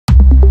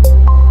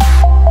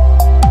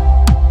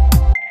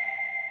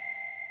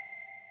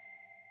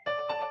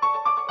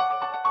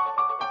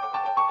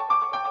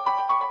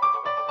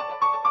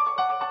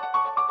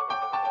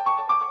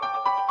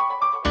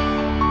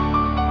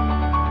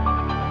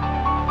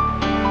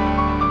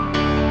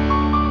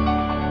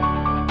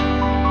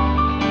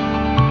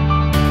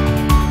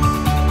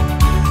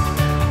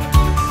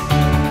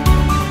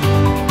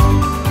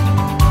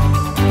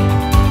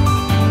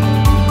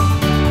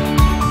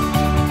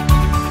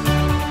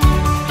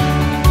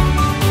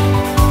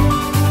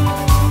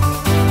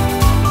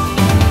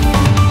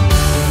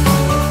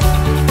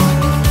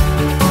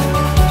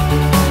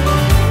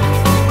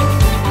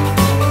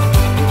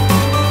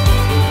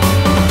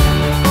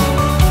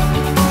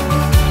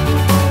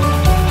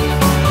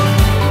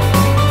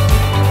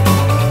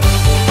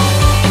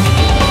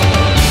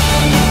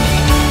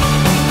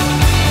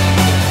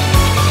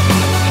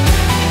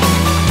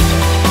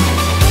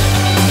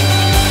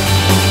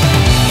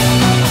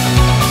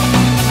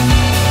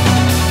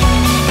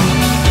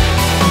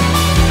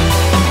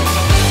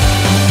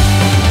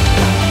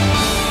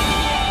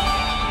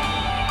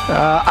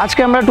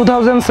আজকে আমরা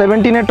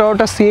 2017 এর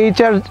টয়োটা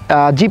সিএইচআর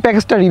জি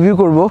প্যাকেজটা রিভিউ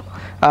করব।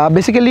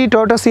 বেসিক্যালি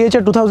টয়োটা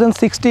সিএইচআর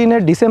 2016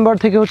 এর ডিসেম্বর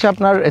থেকে হচ্ছে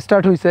আপনার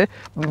স্টার্ট হয়েছে,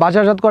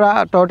 বাজারজাত করা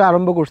টয়োটা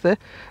আরম্ভ করছে।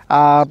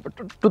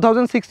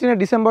 2016 এর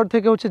ডিসেম্বর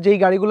থেকে হচ্ছে যেই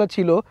গাড়িগুলো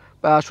ছিল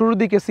শুরুর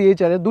দিকে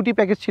সিএইচআর এর দুটি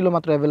প্যাকেজ ছিল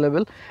মাত্র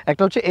অ্যাভেলেবেল,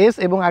 একটা হচ্ছে এস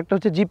এবং একটা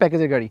হচ্ছে জি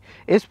প্যাকেজের গাড়ি।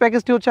 এস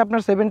প্যাকেজটি হচ্ছে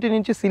আপনার 17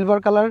 ইঞ্চি সিলভার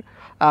কালার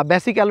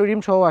বেসিক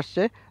অ্যালুরিম সহ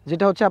আসছে,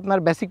 যেটা হচ্ছে আপনার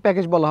বেসিক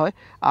প্যাকেজ বলা হয়।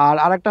 আর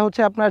আরেকটা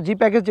হচ্ছে আপনার জি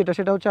প্যাকেজ যেটা,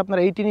 সেটা হচ্ছে আপনার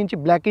 18 ইঞ্চি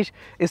ব্ল্যাকিশ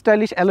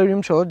স্টাইলিশ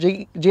অ্যালুরিম সহ,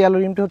 যে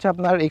অ্যালুরিমটি হচ্ছে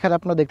আপনার এখানে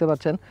আপনারা দেখতে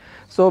পাচ্ছেন।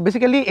 সো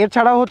বেসিক্যালি এর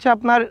ছাড়াও হচ্ছে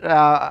আপনার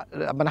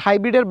মানে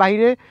হাইব্রিডের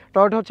বাইরে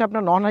টয়োটা হচ্ছে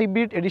আপনার নন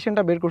হাইব্রিড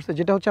এডিশনটা বের করছে,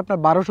 যেটা হচ্ছে আপনার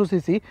 1200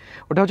 সিসি।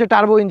 ওটা হচ্ছে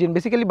টার্বো ইঞ্জিন।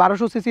 বেসিক্যালি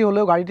 1200 সিসি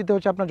হলেও গাড়িটিতে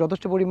হচ্ছে আপনার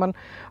যথেষ্ট পরিমাণ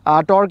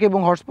টর্ক এবং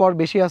হর্স পাওয়ার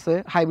বেশি আছে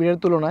হাইব্রিডের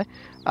তুলনায়।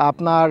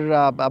 আপনার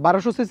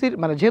 1200 সিসির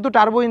মানে যেহেতু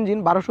টার্বো ইঞ্জিন,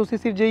 1200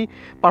 সিসির যেই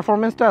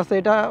পারফরমেন্সটা আছে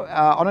এটা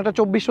অনেকটা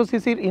 2400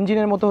 সিসির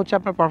ইঞ্জিনের মতো হচ্ছে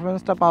আপনার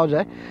পারফরমেন্সটা পাওয়া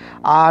যায়।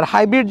 আর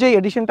হাইব্রিড যেই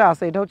এডিশনটা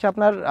আছে এটা হচ্ছে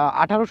আপনার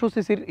 1800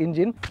 সিসির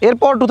ইঞ্জিন।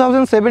 এরপর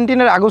 2017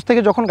 এর আগস্ট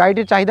থেকে যখন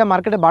গাড়িটির চাহিদা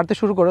মার্কেটে বাড়তে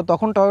শুরু করে,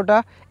 তখন টয়োটা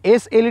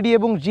এস এলইডি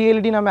এবং জি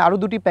এলইডি নামে আরও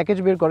দুটি প্যাকেজ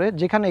বের করে,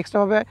 যেখানে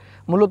এক্সট্রাভাবে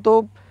মূলত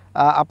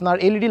আপনার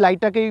এলইডি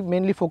লাইটটাকেই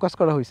মেনলি ফোকাস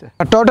করা হয়েছে।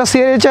 টয়োটা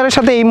সিএইচআর এর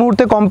সাথে এই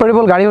মুহূর্তে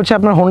কম্পারেবল গাড়ি হচ্ছে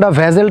আপনার হোন্ডা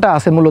ভেজেলটা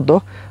আছে মূলত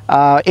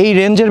এই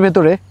রেঞ্জের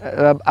ভেতরে।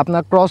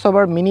 আপনার ক্রস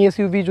ওভার মিনি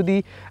এসইউভি যদি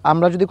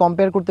আমরা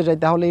কম্পেয়ার করতে চাই,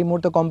 তাহলে এই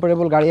মুহূর্তে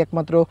কম্পারেবল গাড়ি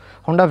একমাত্র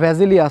হোন্ডা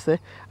ভেজেলই আছে।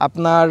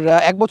 আপনার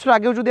এক বছর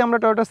আগেও যদি আমরা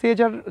টয়োটা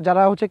সিএইচআর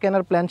যারা হচ্ছে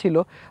কেনার প্ল্যান ছিল,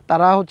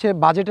 তারা হচ্ছে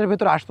বাজেটের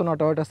ভেতরে আসতো না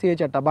টয়োটা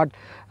সিএইচআরটা। বাট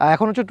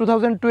এখন হচ্ছে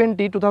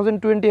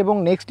 2020 এবং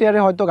নেক্সট ইয়ারে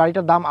হয়তো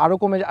গাড়িটার দাম আরও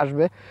কমে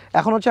আসবে।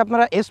 এখন হচ্ছে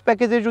আপনারা এস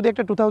প্যাকেজে যদি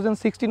একটা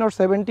 2016 or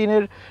 17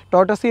 এর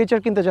টয়োটা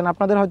সিএইচআর কিনতে চান,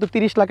 আপনাদের হয়তো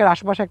 30 লাখের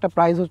আশেপাশে একটা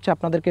প্রাইস হচ্ছে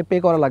আপনাদেরকে পে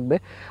করা লাগবে।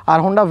 আর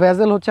হোন্ডা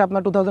ভেজেল হচ্ছে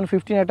আপনার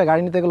 2015 একটা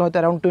গাড়ি নিতে গেলে হয়তো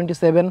অ্যারাউন্ড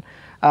 27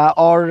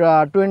 or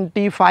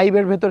 25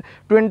 এর ভেতর,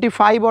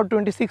 25 or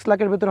 26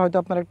 লাখের ভেতর হয়তো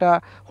আপনার একটা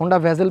হোন্ডা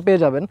ভেজেল পেয়ে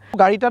যাবেন।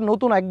 গাড়িটা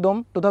নতুন একদম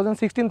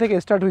 2016 থেকে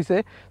স্টার্ট হয়েছে।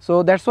 সো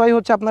দ্যাটস ওয়াই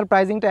হচ্ছে আপনার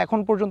প্রাইসিংটা এখন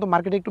পর্যন্ত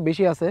মার্কেটে একটু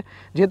বেশি আছে,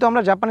 যেহেতু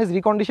আমরা জাপানিজ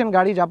রিকন্ডিশন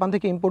গাড়ি জাপান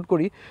থেকে ইম্পোর্ট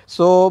করি।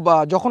 সো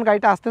যখন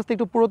গাড়িটা আস্তে আস্তে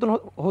একটু পুরাতন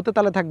হতে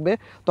তালে থাকবে,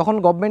 তখন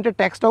গভর্নমেন্টের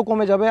ট্যাক্সটাও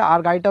কমে যাবে আর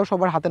গাড়িটাও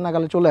সবার হাতে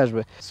নাগালে চলে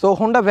আসবে। সো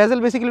হোন্ডা ভেজেল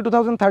বেসিক্যালি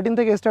 2013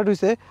 থেকে স্টার্ট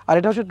হয়েছে, আর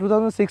এটা হচ্ছে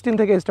 2016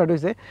 থেকে স্টার্ট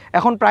হয়েছে।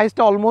 এখন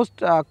প্রাইসটা অলমোস্ট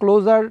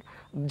ক্লোজার।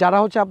 যারা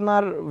হচ্ছে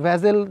আপনার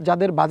ভেজেল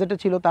যাদের বাজেটে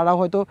ছিল, তারা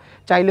হয়তো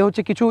চাইলে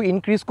হচ্ছে কিছু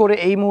ইনক্রিজ করে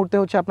এই মুহূর্তে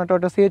হচ্ছে আপনার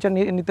টয়োটা সিএইচআর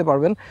নিতে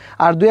পারবেন।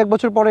 আর 2-1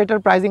 বছর পরে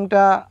এটার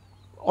প্রাইসিংটা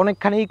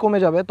অনেকখানেই কমে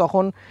যাবে,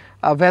 তখন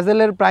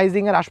ভেজেলের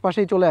প্রাইসিংয়ের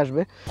আশপাশেই চলে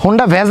আসবে।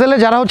 হোন্ডা ভেজেলে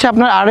যারা হচ্ছে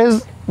আপনার আরএস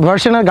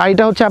ভার্সনের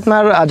গাড়িটা হচ্ছে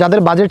আপনার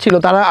যাদের বাজেট ছিল,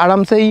 তারা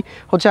আরামসেই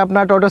হচ্ছে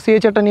আপনার টয়োটা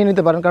সিএইচআরটা নিয়ে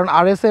নিতে পারেন, কারণ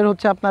আরএসের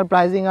হচ্ছে আপনার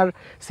প্রাইসিং আর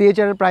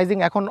সিএইচআরের প্রাইসিং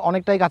এখন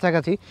অনেকটাই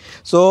কাছাকাছি।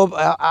 সো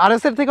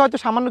আরএসের থেকে হয়তো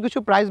সামান্য কিছু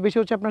প্রাইস বেশি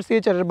হচ্ছে আপনার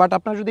সিএইচআরের, বাট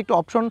আপনার যদি একটু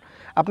অপশন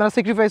আপনারা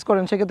স্যাক্রিফাইস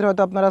করেন, সেক্ষেত্রে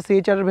হয়তো আপনারা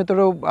সিএইচআরের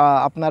ভেতরেও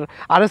আপনার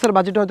আরএসের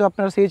বাজেটে হয়তো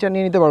আপনারা সিএইচআর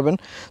নিয়ে নিতে পারবেন।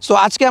 সো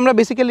আজকে আমরা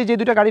বেসিক্যালি যে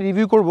দুটো গাড়ি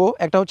রিভিউ করব,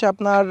 একটা হচ্ছে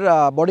আপনার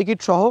বডি কিট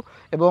সহ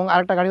এবং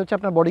আরেকটা গাড়ি হচ্ছে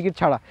আপনার বডি কিট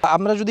ছাড়া।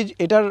 আমরা যদি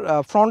এটার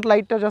ফ্রন্ট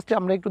লাইটটা জাস্ট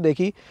আমরা একটু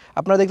দেখি,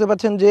 আপনারা দেখতে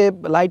পাচ্ছেন যে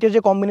লাইটের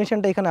যে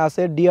কম্বিনেশনটা এখানে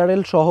আছে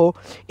ডিআরএল সহ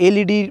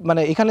এলইডি,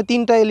 মানে এখানে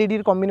 3টা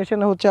এলইডির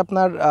কম্বিনেশনে হচ্ছে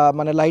আপনার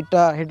মানে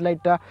লাইটটা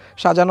হেডলাইটটা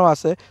সাজানো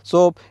আছে। সো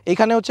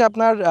এখানে হচ্ছে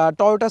আপনার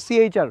টয়োটা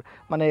সিএইচআর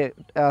মানে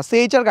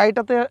সিএইচআর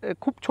গাড়িটাতে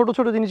খুব ছোট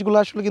ছোট জিনিসগুলো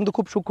আসলে কিন্তু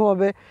খুব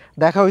সূক্ষ্মভাবে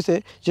দেখা হয়েছে,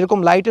 যেরকম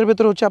লাইটের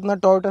ভেতরে হচ্ছে আপনার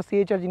টয়োটা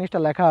সিএইচআর জিনিসটা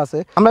লেখা আছে।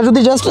 আমরা যদি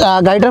জাস্ট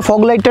গাড়িটার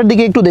ফগ লাইটটার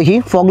দিকে একটু দেখি,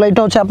 ফগ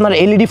লাইটটা হচ্ছে আপনার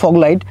এলইডি ফগ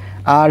লাইট।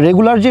 আর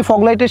রেগুলার যে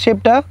ফগ লাইটের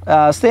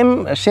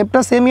শেপটা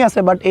সেমই আছে,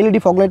 বাট এলইডি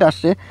ফগ লাইট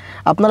আসছে।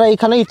 আপনারা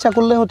এখানে ইচ্ছা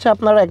করলে হচ্ছে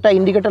আপনারা একটা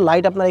ইন্ডিকেটর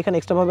লাইট আপনারা এখানে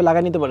এক্সট্রাভাবে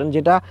লাগিয়ে নিতে পারেন,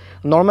 যেটা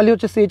নর্মালি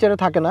হচ্ছে সিএইচআরে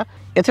থাকে না।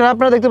 এছাড়া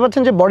আপনারা দেখতে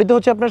পাচ্ছেন যে বডিতে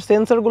হচ্ছে আপনার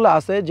সেন্সরগুলো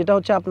আছে, যেটা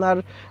হচ্ছে আপনার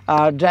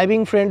ড্রাইভিং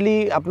ফ্রেন্ডলি,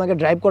 আপনাকে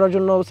ড্রাইভ করার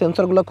জন্য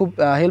সেন্সরগুলো খুব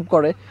হেল্প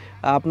করে।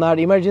 আপনার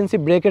ইমার্জেন্সি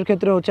ব্রেকের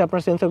ক্ষেত্রে হচ্ছে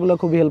আপনার সেন্সরগুলো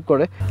খুবই হেল্প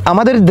করে।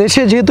 আমাদের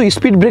দেশে যেহেতু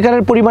স্পিড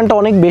ব্রেকারের পরিমাণটা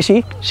অনেক বেশি,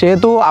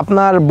 সেহেতু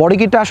আপনার বডি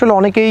কিটটা আসলে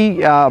অনেকেই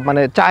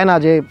মানে চায় না,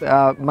 যে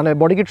মানে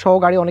বডি কিট সহ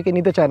গাড়ি অনেকেই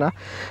নিতে চায় না।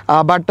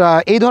 বাট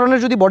এই ধরনের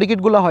যদি বডি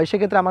কিটগুলো হয়,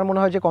 সেক্ষেত্রে আমার মনে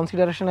হয় যে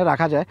কনসিডারেশনে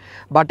রাখা যায়।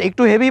 বাট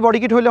একটু হেভি বডি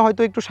কিট হলে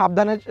হয়তো একটু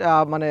সাবধানে,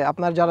 মানে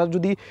আপনার যারা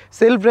যদি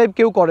সেলফ ড্রাইভ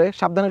কেউ করে,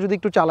 সাবধানে যদি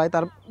একটু চালায়,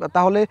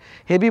 তাহলে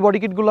হেভি বডি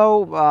কিটগুলোও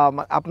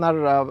আপনার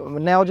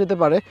নেওয়া যেতে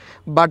পারে।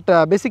 বাট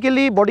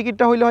বেসিক্যালি বডি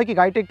কিটটা হইলে হয় কি,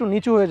 গাড়িটা একটু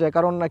নিচু হয়ে যায়,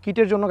 কারণ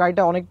কিটের জন্য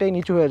গাড়িটা অনেকটাই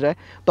নিচু হয়ে যায়,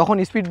 তখন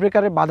স্পিড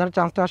ব্রেকারে বাধার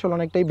চান্সটা আসলে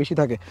অনেকটাই বেশি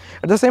থাকে।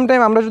 অ্যাট দ্য সেম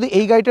টাইম আমরা যদি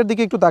এই গাড়িটার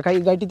দিকে একটু তাকাই,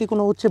 এই গাড়িটিতে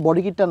কোনো হচ্ছে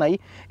বডি কিটটা নাই।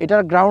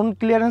 এটার গ্রাউন্ড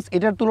ক্লিয়ারেন্স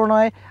এটার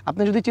তুলনায়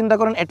আপনি যদি চিন্তা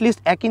করেন অ্যাটলিস্ট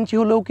 1 ইঞ্চি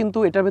হলেও কিন্তু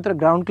এটার ভেতরে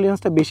গ্রাউন্ড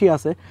ক্লিয়ারেন্সটা বেশি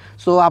আছে।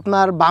 সো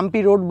আপনার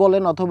বাম্পি রোড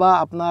বলেন অথবা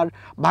আপনার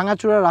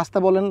ভাঙাচোরা রাস্তা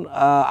বলেন,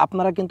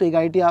 আপনারা কিন্তু এই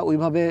গাড়িটি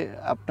ওইভাবে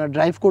আপনার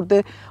ড্রাইভ করতে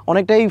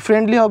অনেকটাই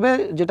ফ্রেন্ডলি হবে,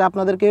 যেটা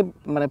আপনাদেরকে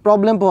মানে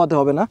প্রবলেম পোহাতে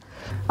হবে না।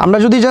 আমরা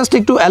যদি জাস্ট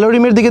একটু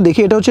অ্যালোরিমের দিকে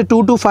দেখি, এটা হচ্ছে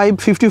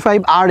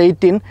 225/55 আর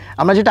 18,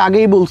 আমরা যেটা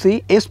আগেই বলছি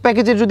এস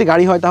প্যাকেজের যদি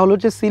গাড়ি হয় তাহলে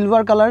হচ্ছে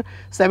সিলভার কালার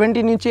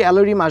 17 ইঞ্চি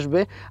অ্যালয় রিম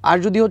আসবে। আর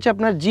যদি হচ্ছে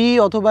আপনার জি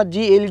অথবা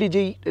জি এলডি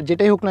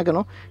যেটাই হোক না কেন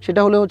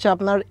সেটা হলে হচ্ছে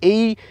আপনার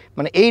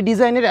এই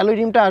ডিজাইনের অ্যালয়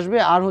রিমটা আসবে।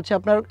 আর হচ্ছে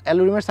আপনার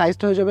অ্যালয় রিমের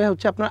সাইজটা হয়ে যাবে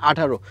হচ্ছে আপনার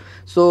 18।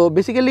 সো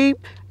বেসিক্যালি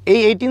এই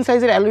 18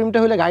 সাইজের অ্যালুমিনিয়ামটা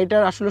হলে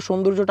গাড়িটার আসলে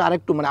সৌন্দর্যটা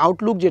আরেকটু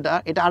আউটলুক যেটা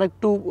এটা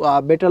আরেকটু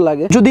বেটার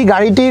লাগে। যদি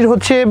গাড়িটির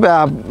হচ্ছে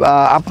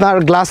আপনার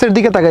গ্লাসের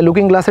দিকে তাকায়,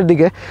 লুকিং গ্লাসের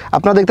দিকে,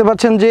 আপনারা দেখতে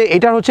পাচ্ছেন যে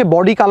এটার হচ্ছে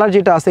বডি কালার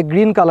যেটা আছে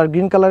গ্রিন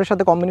কালারের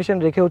সাথে কম্বিনেশন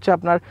রেখে হচ্ছে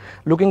আপনার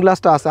লুকিং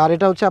গ্লাসটা আছে। আর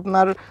এটা হচ্ছে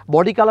আপনার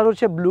বডি কালার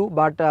হচ্ছে ব্লু,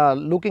 বাট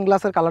লুকিং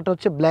গ্লাসের কালারটা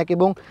হচ্ছে ব্ল্যাক,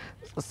 এবং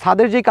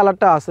ছাদের যে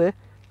কালারটা আছে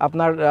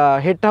আপনার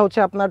হেডটা হচ্ছে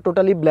আপনার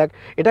টোটালি ব্ল্যাক।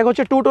 এটাকে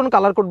হচ্ছে টু টোন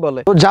কালার কোড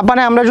বলে। তো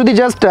জাপানে আমরা যদি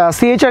জাস্ট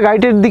সিএইচআর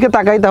গাড়িটির দিকে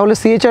তাকাই তাহলে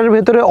সিএইচআর এর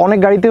ভেতরে অনেক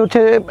গাড়িতে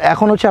হচ্ছে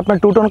এখন হচ্ছে আপনার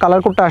টু টোন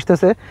কালার কোডটা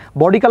আসতেছে।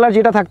 বডি কালার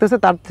যেটা থাকতেছে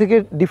তার থেকে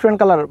ডিফারেন্ট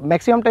কালার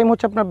ম্যাক্সিমাম টাইম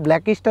হচ্ছে আপনার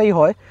ব্ল্যাকিশটাই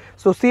হয়।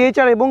 সো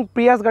সিএইচআর এবং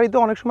প্রিয়াস গাড়িতে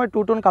অনেক সময় টু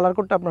টোন কালার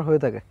কোডটা আপনার হয়ে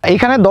থাকে।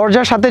 এখানে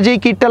দরজার সাথে যেই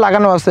কিটটা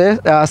লাগানো আছে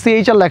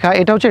সিএইচআর লেখা,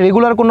 এটা হচ্ছে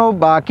রেগুলার কোনো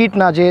কিট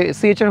না যে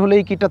সিএইচআর হলে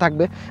এই কিটটা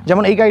থাকবে।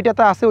 যেমন এই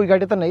গাড়িটাতে আছে, ওই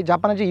গাড়িটাতে নেই।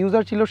 জাপানে যে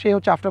ইউজার ছিল সে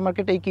হচ্ছে আফটার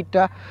মার্কেটে এই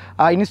কিটটা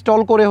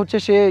ইনস্টল করে হচ্ছে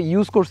সে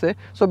ইউজ করছে।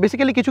 সো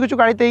বেসিক্যালি কিছু কিছু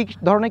গাড়িতে এই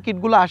ধরনের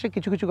কিটগুলো আসে,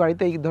 কিছু কিছু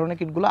গাড়িতে এই ধরনের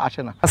কিটগুলো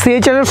আসে না।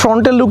 সিএইচআর এর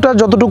ফ্রন্টের লুকটা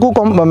যতটুকু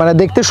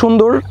দেখতে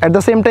সুন্দর, অ্যাট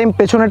দ্য সেম টাইম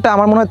পেছনেরটা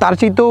আমার মনে হয় তার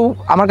চাইতেও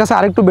আমার কাছে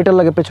আরেকটু বেটার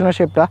লাগে পেছনের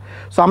শেপটা।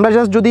 সো আমরা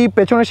জাস্ট যদি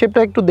পেছনের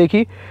শেপটা একটু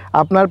দেখি,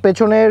 আপনার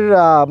পেছনের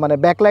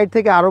ব্যাকলাইট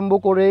থেকে আরম্ভ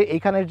করে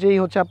এইখানের যেই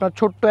হচ্ছে আপনার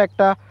ছোট্ট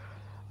একটা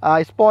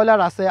স্পয়লার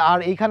আছে, আর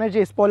এইখানের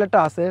যে স্পয়লারটা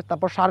আছে,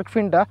 তারপর শার্ক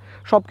ফিনটা,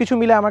 সব কিছু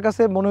মিলে আমার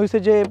কাছে মনে হয়েছে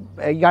যে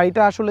এই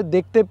গাড়িটা আসলে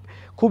দেখতে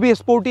খুবই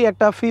স্পোর্টি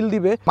একটা ফিল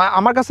দিবে।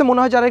 আমার কাছে মনে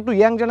হয় যারা একটু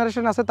ইয়াং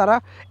জেনারেশন আছে তারা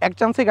এক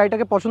চান্সে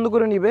গাড়িটাকে পছন্দ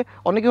করে নিবে।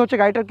 অনেকে হচ্ছে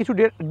গাড়িটার কিছু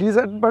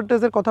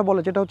ডিসঅ্যাডভান্টেজের কথা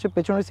বলে, যেটা হচ্ছে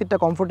পেছনের সিটটা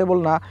কমফোর্টেবল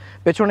না,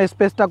 পেছনের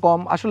স্পেসটা কম।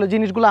 আসলে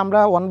জিনিসগুলো আমরা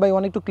ওয়ান বাই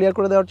ওয়ান একটু ক্লিয়ার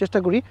করে দেওয়ার চেষ্টা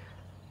করি।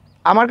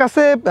 আমার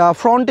কাছে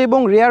ফ্রন্ট এবং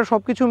রেয়ার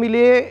সব কিছু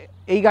মিলিয়ে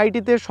এই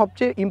গাড়িটিতে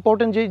সবচেয়ে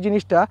ইম্পর্টেন্ট যে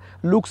জিনিসটা,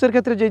 লুকসের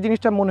ক্ষেত্রে যে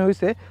জিনিসটা মনে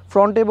হয়েছে,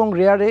 ফ্রন্ট এবং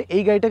রেয়ারে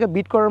এই গাড়িটাকে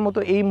বিট করার মতো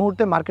এই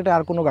মুহূর্তে মার্কেটে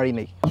আর কোনো গাড়ি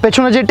নেই।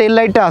 পেছনে যে টেল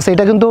লাইটটা আছে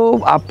এটা কিন্তু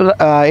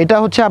এটা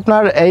হচ্ছে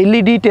আপনার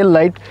এলইডি টেল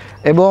লাইট,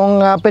 এবং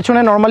পেছনে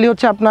নর্মালি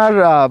হচ্ছে আপনার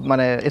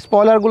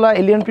স্পয়লারগুলো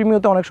এলিয়ান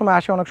প্রিমিয়াতে অনেক সময়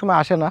আসে, অনেক সময়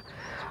আসে না।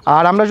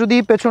 আর আমরা যদি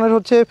পেছনের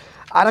হচ্ছে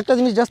আর একটা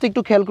জিনিস জাস্ট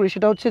একটু খেয়াল করি,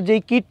 সেটা হচ্ছে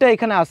যেই কিটটা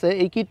এখানে আছে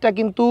এই কিটটা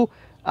কিন্তু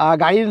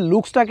গাড়ির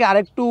লুকসটাকে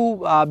আরেকটু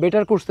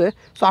বেটার করছে।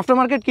 সো আফটার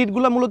মার্কেট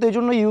কিটগুলো মূলত এই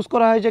জন্য ইউজ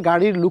করা হয় যে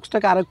গাড়ির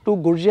লুকসটাকে আরেকটু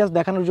গর্জিয়াস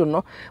দেখানোর জন্য।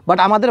 বাট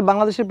আমাদের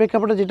বাংলাদেশের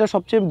প্রেক্ষাপটে যেটা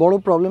সবচেয়ে বড়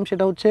প্রবলেম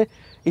সেটা হচ্ছে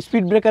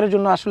স্পিড ব্রেকারের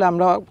জন্য আসলে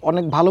আমরা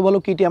অনেক ভালো ভালো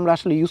কিটই আমরা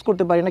আসলে ইউজ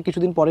করতে পারি না,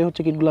 কিছুদিন পরে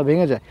হচ্ছে কিটগুলো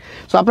ভেঙে যায়।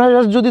 সো আপনারা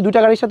যদি দুইটা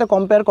গাড়ির সাথে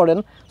কম্পেয়ার করেন,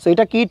 সো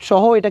এটা কিট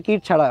সহ এটা কিট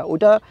ছাড়া,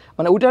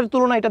 ওইটার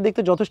তুলনায় এটা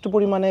দেখতে যথেষ্ট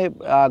পরিমাণে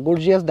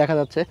গর্জিয়াস দেখা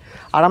যাচ্ছে।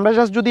 আর আমরা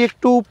জাস্ট যদি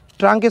একটু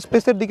ট্রাঙ্ক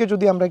স্পেসের দিকে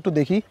যদি আমরা একটু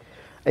দেখি,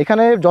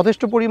 এখানে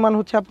যথেষ্ট পরিমাণ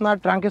হচ্ছে আপনার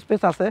ট্রাঙ্ক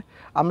স্পেস আছে।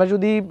 আমরা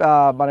যদি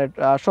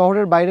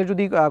শহরের বাইরে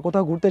যদি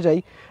কোথাও ঘুরতে যাই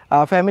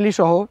ফ্যামিলি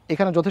সহ,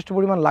 এখানে যথেষ্ট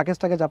পরিমাণ লাগেজ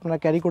আপনারা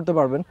ক্যারি করতে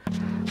পারবেন।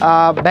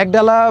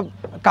 ব্যাগডালা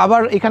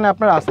কাভার এখানে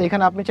আপনার আছে,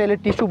 এখানে আপনি চাইলে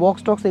টিস্যু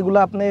বক্স টক্স এগুলো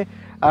আপনি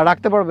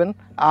রাখতে পারবেন।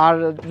 আর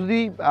যদি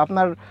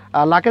আপনার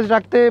লাগেজ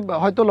রাখতে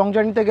হয়তো লং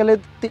জার্নিতে গেলে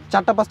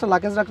 4-5টা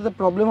লাগেজ রাখতে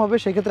প্রবলেম হবে,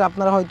 সেক্ষেত্রে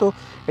আপনারা হয়তো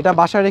এটা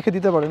বাসায় রেখে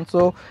দিতে পারেন।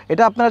 সো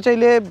এটা আপনারা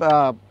চাইলে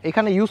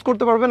এখানে ইউজ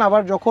করতে পারবেন।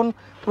 আবার যখন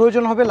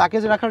প্রয়োজন হবে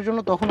লাগেজ রাখার জন্য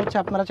তখন হচ্ছে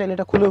আপনারা চাইলে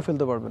এটা খুলেও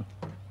ফেলতে পারবেন।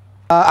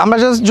 আমরা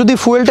জাস্ট যদি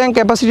ফুয়েল ট্যাঙ্ক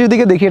ক্যাপাসিটির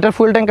দিকে দেখি, এটার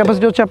ফুয়েল ট্যাঙ্ক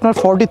ক্যাপাসিটি হচ্ছে আপনার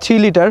 43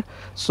 লিটার।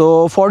 সো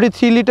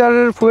 43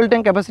 লিটারের ফুয়েল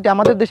ট্যাঙ্ক ক্যাপাসিটি,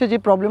 আমাদের দেশে যে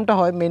প্রবলেমটা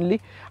হয় মেনলি,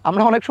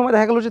 আমরা অনেক সময়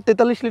দেখা গেলো যে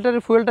 43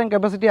 লিটারের ফুয়েল ট্যাঙ্ক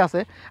ক্যাপাসিটি আছে,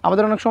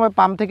 আমাদের অনেক সময়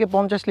পাম্প থেকে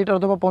 50 লিটার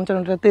অথবা 55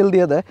 লিটার তেল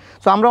দিয়ে দেয়।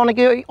 সো আমরা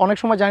অনেক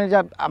সময় জানি যে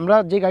আমরা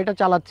যে গাড়িটা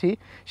চালাচ্ছি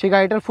সেই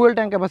গাড়িটার ফুয়েল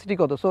ট্যাঙ্ক ক্যাপাসিটি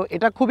কত। সো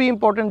এটা খুবই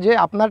ইম্পর্টেন্ট যে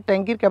আপনার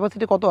ট্যাঙ্কির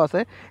ক্যাপাসিটি কত আছে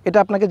এটা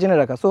আপনাকে জেনে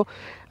রাখা। সো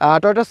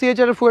টয়োটা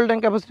সিএইচআর এর ফুয়েল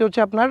ট্যাঙ্ক ক্যাপাসিটি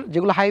হচ্ছে আপনার,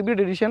 যেগুলো হাইব্রিড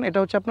এডিশন, এটা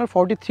হচ্ছে আপনার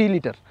 43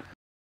 লিটার।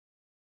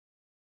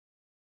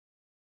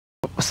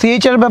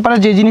 সিএইচআর ব্যাপারে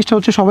যে জিনিসটা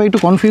হচ্ছে সবাই একটু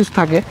কনফিউজ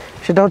থাকে,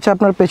 সেটা হচ্ছে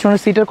আপনার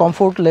পেছনের সিটের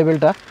কমফোর্ট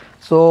লেভেলটা।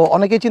 সো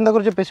অনেকেই চিন্তা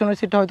করে যে পেছনের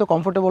সিটটা হয়তো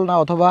কমফোর্টেবল না,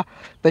 অথবা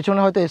পেছনে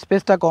হয়তো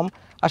স্পেসটা কম।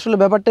 আসলে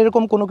ব্যাপারটা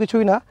এরকম কোনো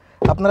কিছুই না।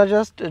 আপনারা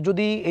জাস্ট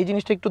যদি এই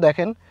জিনিসটা একটু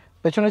দেখেন,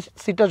 পেছনের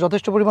সিটটা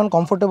যথেষ্ট পরিমাণ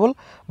কমফোর্টেবল,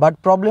 বাট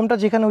প্রবলেমটা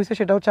যেখানে হয়েছে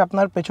সেটা হচ্ছে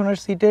আপনার পেছনের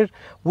সিটের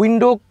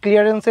উইন্ডো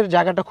ক্লিয়ারেন্সের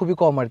জায়গাটা খুবই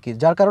কম আর কি,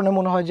 যার কারণে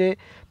মনে হয় যে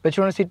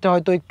পেছনের সিটটা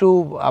হয়তো একটু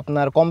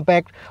আপনার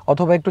কম্প্যাক্ট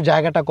অথবা একটু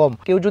জায়গাটা কম।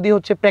 কেউ যদি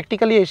হচ্ছে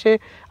প্র্যাকটিক্যালি এসে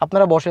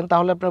আপনারা বসেন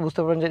তাহলে আপনারা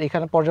বুঝতে পারেন যে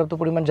এখানে পর্যাপ্ত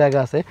পরিমাণ জায়গা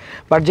আছে।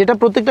 বাট যেটা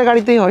প্রত্যেকটা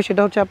গাড়িতেই হয়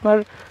সেটা হচ্ছে আপনার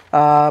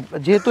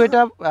যেহেতু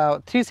এটা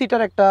 3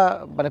 সিটার একটা,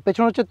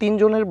 পেছনে হচ্ছে 3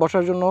 জনের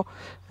বসার জন্য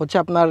হচ্ছে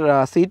আপনার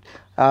সিট,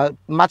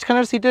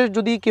 মাঝখানের সিটে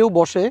যদি কেউ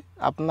বসে,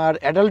 আপনার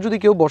অ্যাডাল্ট যদি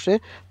কেউ বসে,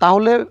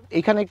 তাহলে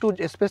এখানে একটু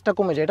স্পেসটা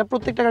কমে যায়। এটা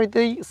প্রত্যেকটা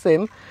গাড়িতেই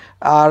সেম।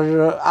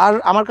 আর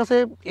আমার কাছে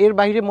এর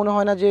বাইরে মনে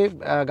হয় না যে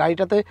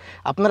গাড়িটাতে,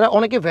 আপনারা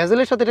অনেকে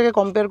ভেজেলের সাথে এটাকে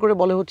কম্পেয়ার করে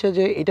বলে হচ্ছে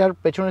যে এটার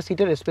পেছনের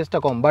সিটের স্পেসটা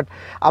কম, বাট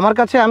আমার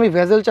কাছে আমি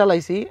ভেজেল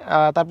চালাইছি,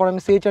 তারপর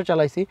আমি সিএইচআর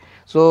চালাইছি।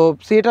 সো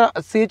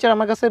সিএইচআর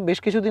আমার কাছে বেশ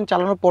কিছুদিন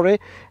চালানোর পরে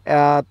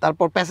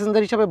তারপর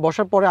প্যাসেঞ্জার হিসাবে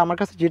বসার পরে আমার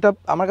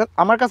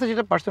কাছে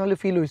যেটা পার্সোনালি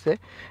ফিল হয়েছে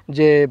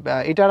যে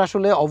এটার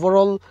আসলে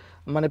ওভারঅল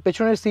মানে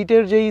পেছনের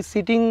সিটের যেই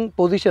সিটিং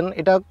পজিশন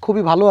এটা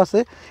খুবই ভালো আছে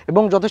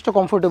এবং যথেষ্ট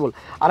কমফোর্টেবল।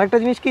 আরেকটা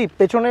জিনিস কি,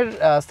 পেছনের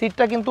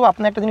সিটটা কিন্তু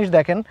আপনি একটা জিনিস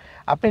দেখেন,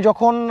 আপনি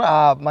যখন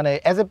মানে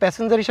অ্যাজ এ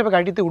প্যাসেঞ্জার হিসেবে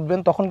গাড়িতে উঠবেন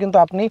তখন কিন্তু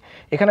আপনি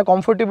এখানে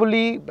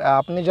কমফোর্টেবলি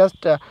আপনি জাস্ট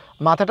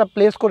মাথাটা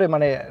প্লেস করে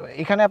মানে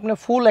এখানে আপনি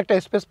ফুল একটা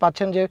স্পেস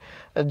পাচ্ছেন, যে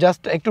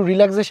জাস্ট একটু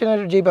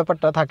রিল্যাক্সেশনের যেই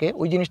ব্যাপারটা থাকে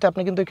ওই জিনিসটা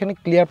আপনি কিন্তু এখানে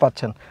ক্লিয়ার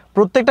পাচ্ছেন।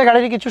 প্রত্যেকটা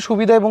গাড়িরই কিছু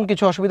সুবিধা এবং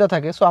কিছু অসুবিধা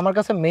থাকে। সো আমার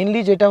কাছে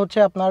মেইনলি যেটা হচ্ছে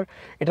আপনার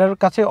এটার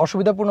কাছে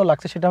অসুবিধাপূর্ণ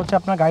লাগছে সেটা হচ্ছে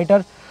আপনার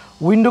গাড়িটার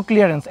window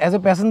clearance. As a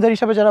passenger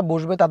হিসাবে যারা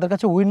বসবে তাদের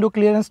কাছে উইন্ডো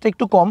ক্লিয়ারেন্সটা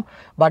একটু কম,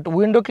 বাট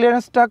উইন্ডো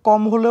ক্লিয়ারেন্সটা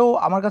কম হলেও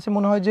আমার কাছে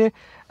মনে হয় যে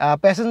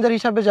প্যাসেঞ্জার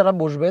হিসাবে যারা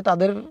বসবে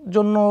তাদের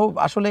জন্য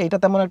আসলে এটা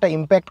তেমন একটা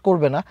ইম্প্যাক্ট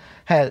করবে না।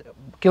 হ্যাঁ,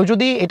 কেউ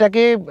যদি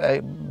এটাকে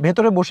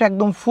ভেতরে বসে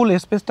একদম ফুল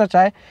স্পেসটা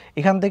চায়,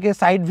 এখান থেকে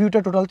সাইড ভিউটা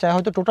টোটাল চায়,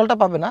 হয়তো টোটালটা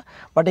পাবে না,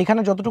 বাট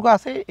এখানে যতটুকু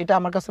আছে এটা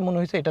আমার কাছে মনে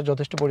হয়েছে এটা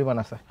যথেষ্ট পরিমাণ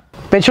আছে।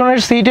 পেছনের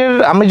সিটের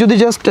আমি যদি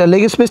জাস্ট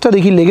লেগ স্পেসটা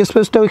দেখি, লেগ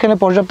স্পেসটাও এখানে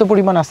পর্যাপ্ত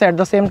পরিমাণ আছে। অ্যাট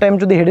দ্য সেম টাইম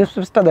যদি হেড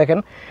স্পেসটা দেখেন,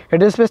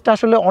 হেড স্পেসটা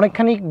আসলে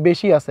অনেকখানি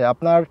বেশি আছে।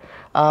 আপনার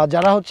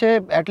যারা হচ্ছে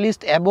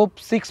অ্যাটলিস্ট অ্যাবোভ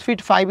 6 ফিট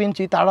 5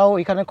 ইঞ্চি তারাও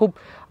এখানে খুব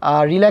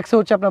রিল্যাক্সে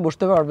হচ্ছে আপনার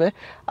বসতে পারবে।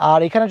 আর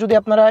এখানে যদি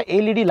আপনারা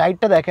এলইডি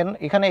লাইটটা দেখেন,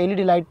 এখানে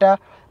এলইডি লাইটটা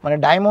মানে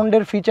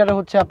ডায়মন্ডের ফিচারে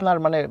হচ্ছে আপনার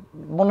মানে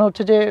মনে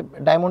হচ্ছে যে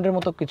ডায়মন্ডের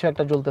মতো কিছু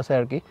একটা জ্বলতেছে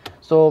আর কি।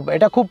 সো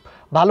এটা খুব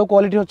ভালো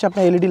কোয়ালিটি হচ্ছে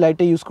আপনার এলইডি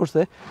লাইটে ইউজ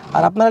করছে।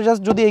 আর আপনারা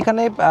জাস্ট যদি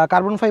এখানে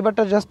কার্বন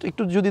ফাইবারটা জাস্ট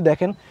একটু যদি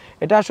দেখেন,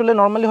 এটা আসলে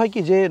নর্মালি হয়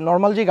কি যে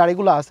নর্মাল যে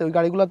গাড়িগুলো আছে ওই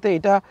গাড়িগুলোতে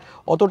এটা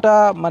অতটা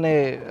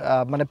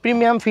মানে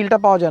প্রিমিয়াম ফিলটা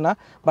পাওয়া যায় না,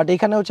 বাট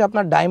এখানে হচ্ছে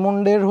আপনার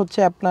ডায়মন্ডের হচ্ছে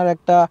আপনার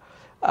একটা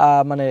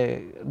মানে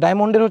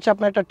ডায়মন্ডের হচ্ছে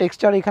আপনার একটা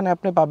টেক্সচার এখানে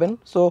আপনি পাবেন।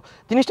 সো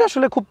জিনিসটা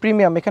আসলে খুব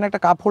প্রিমিয়াম। এখানে একটা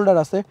কাপ হোল্ডার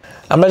আছে।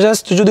 আমরা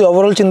জাস্ট যদি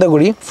ওভারঅল চিন্তা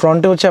করি,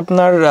 ফ্রন্টে হচ্ছে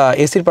আপনার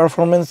এসির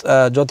পারফরমেন্স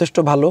যথেষ্ট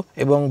ভালো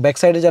এবং ব্যাক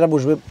সাইডে যারা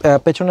বসবে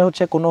পেছনে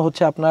হচ্ছে কোনো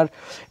হচ্ছে আপনার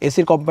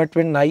এসির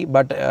কম্পার্টমেন্ট নাই,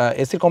 বাট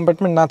এসির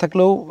কম্পার্টমেন্ট না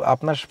থাকলেও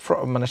আপনার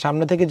মানে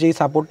সামনে থেকে যেই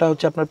সাপোর্টটা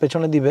হচ্ছে আপনার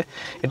পেছনে দিবে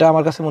এটা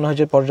আমার কাছে মনে হয়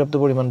যে পর্যাপ্ত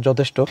পরিমাণ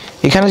যথেষ্ট।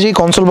 এখানে যেই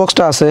কনসোল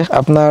বক্সটা আছে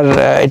আপনার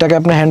এটাকে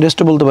আপনি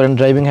হ্যান্ডরেস্টও বলতে পারেন,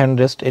 ড্রাইভিং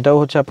হ্যান্ডরেস্ট, এটাও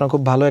হচ্ছে আপনার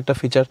খুব ভালো একটা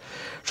ফিচার।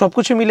 সব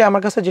কিছু মিলে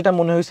আমার কাছে যেটা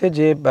মনে হয়েছে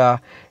যে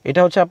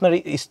এটা হচ্ছে আপনার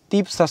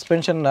স্টিপ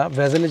সাসপেনশন না,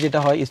 ভেজেলে যেটা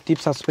হয় স্টিপ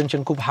সাসপেনশন,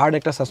 খুব হার্ড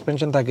একটা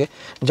সাসপেনশন থাকে,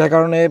 যার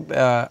কারণে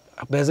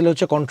ভেজেলে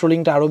হচ্ছে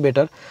কন্ট্রোলিংটা আরও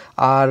বেটার।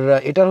 আর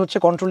এটার হচ্ছে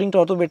কন্ট্রোলিংটা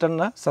অত বেটার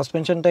না,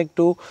 সাসপেনশনটা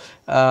একটু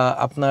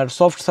আপনার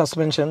সফট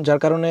সাসপেনশন, যার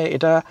কারণে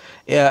এটা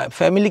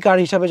ফ্যামিলি কার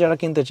হিসাবে যারা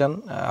কিনতে চান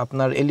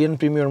আপনার এলিয়ন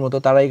প্রিমিয়ার মতো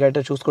তারা এই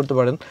গাড়িটা চুজ করতে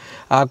পারেন।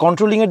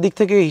 কন্ট্রোলিংয়ের দিক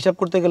থেকে হিসাব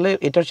করতে গেলে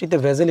এটার সাথে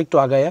ভেজেল একটু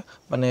আগায়া,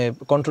 মানে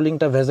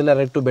কন্ট্রোলিংটা ভেজেল আর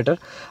একটু বেটার।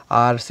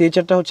 আর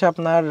সিএইচআরটা হচ্ছে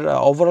আপনার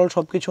ওভারঅল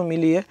সব কিছু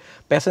মিলিয়ে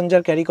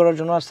প্যাসেঞ্জার ক্যারি করার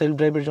জন্য আর সেলফ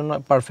ড্রাইভের জন্য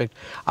পারফেক্ট।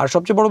 আর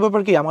সবচেয়ে বড়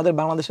ব্যাপার কি, আমাদের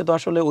বাংলাদেশে তো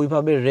আসলে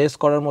ওইভাবে রেস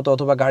করার মতো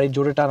অথবা গাড়ির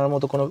জোরে টানার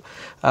মতো কোনো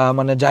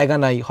মানে জায়গা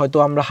নাই। হয়তো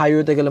আমরা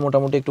হাইওয়েতে গেলে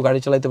মোটামুটি একটু গাড়ি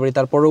চালাতে পারি,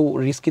 তারপরেও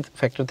রিস্কি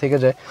ফ্যাক্টর থেকে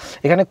যায়।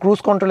 এখানে ক্রুজ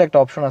কন্ট্রোল একটা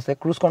অপশন আছে,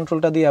 ক্রুজ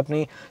কন্ট্রোলটা দিয়ে আপনি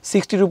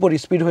 60-র উপর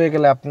স্পিড হয়ে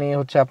গেলে আপনি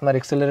হচ্ছে আপনার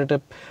এক্সেলারেটে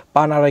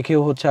পা না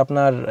রেখেও হচ্ছে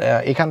আপনার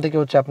এখান থেকে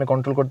হচ্ছে আপনি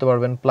কন্ট্রোল করতে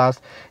পারবেন প্লাস,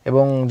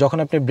 এবং যখন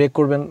আপনি ব্রেক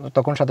করবেন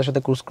তখন সাথে সাথে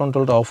ক্রুজ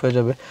কন্ট্রোলটা অফ হয়ে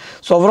যাবে।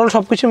 সো ওভারঅল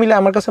সব কিছু মিলে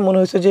আমার কাছে মনে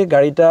হয়েছে যে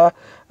গাড়িটা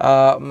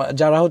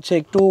যারা হচ্ছে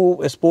একটু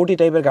স্পোর্টি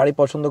টাইপের গাড়ি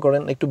পছন্দ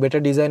করেন, একটু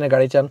বেটার ডিজাইনের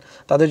গাড়ি চান,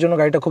 তাদের জন্য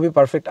গাড়িটা খুবই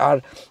পারফেক্ট। আর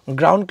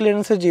গ্রাউন্ড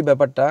ক্লিয়ারেন্সের যে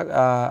ব্যাপারটা,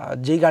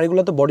 যেই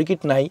গাড়িগুলোতে বডি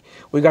কিট নাই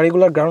ওই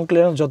গাড়িগুলোর গ্রাউন্ড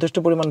ক্লিয়ারেন্স যথেষ্ট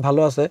পরিমাণ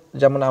ভালো আছে।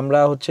 যেমন আমরা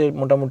হচ্ছে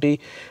মোটামুটি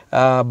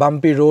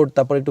বাম্পি রোড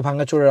তারপর একটু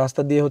ভাঙাচোরা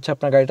রাস্তা দিয়ে হচ্ছে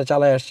আপনার গাড়িটা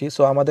চালায় আসছি,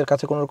 সো আমাদের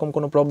কাছে কোনোরকম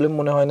কোনো প্রবলেম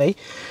মনে হয় নাই।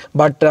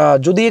 বাট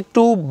যদি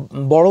একটু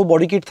বড়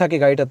বডি কিট থাকে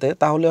গাড়িটাতে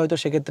তাহলে হয়তো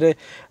সেক্ষেত্রে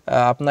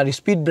আপনার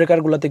স্পিড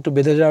ব্রেকারগুলোতে একটু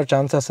বেঁধে যাওয়ার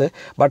চান্স আছে,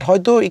 বাট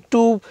হয়তো একটু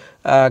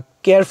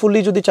কেয়ারফুলি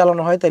যদি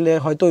চালানো হয় তাহলে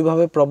হয়তো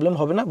ওইভাবে প্রবলেম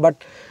হবে না। বাট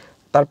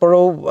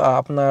তারপরেও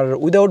আপনার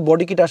উইদাউট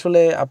বডি কিট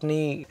আসলে আপনি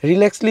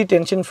রিল্যাক্সলি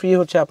টেনশন ফ্রি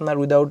হচ্ছে আপনার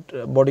উইদাউট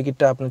বডি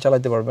কিটটা আপনি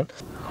চালাতে পারবেন।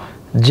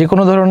 যে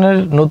কোনো ধরনের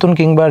নতুন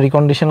কিংবা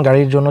রিকন্ডিশন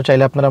গাড়ির জন্য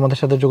চাইলে আপনারা আমাদের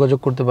সাথে যোগাযোগ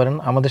করতে পারেন।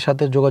 আমাদের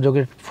সাথে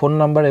যোগাযোগের ফোন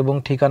নাম্বার এবং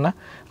ঠিকানা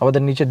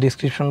আমাদের নিচের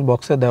ডিসক্রিপশন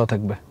বক্সে দেওয়া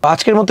থাকবে।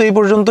 আজকের মতো এই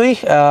পর্যন্তই।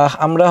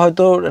 আমরা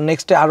হয়তো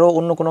নেক্সটে আরও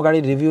অন্য কোনো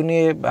গাড়ির রিভিউ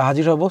নিয়ে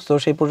হাজির হব। তো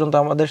সেই পর্যন্ত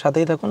আমাদের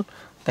সাথেই থাকুন।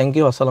 Thank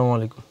you. আসসালামু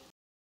আলাইকুম।